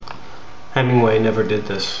Hemingway Never Did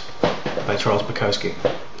This by Charles Bukowski.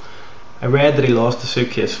 I read that he lost a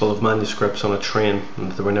suitcase full of manuscripts on a train and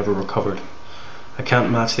that they were never recovered. I can't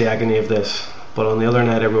match the agony of this, but on the other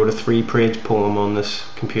night I wrote a 3-page poem on this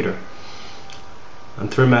computer. And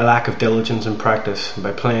through my lack of diligence and practice, and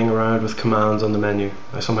by playing around with commands on the menu,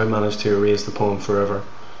 I somehow managed to erase the poem forever.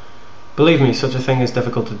 Believe me, such a thing is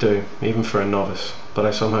difficult to do, even for a novice, but I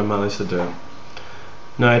somehow managed to do it.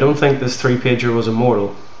 Now, I don't think this 3-pager was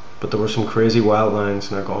immortal, but there were some crazy wild lines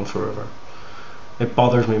and they're gone forever. It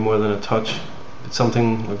bothers me more than a touch. It's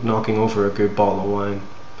something like knocking over a good bottle of wine.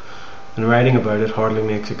 And writing about it hardly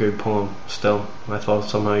makes a good poem. Still, I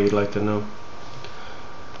thought somehow you'd like to know.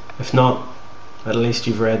 If not, at least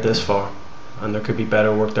you've read this far, and there could be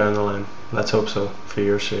better work down the line. Let's hope so, for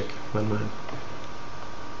your sake and mine.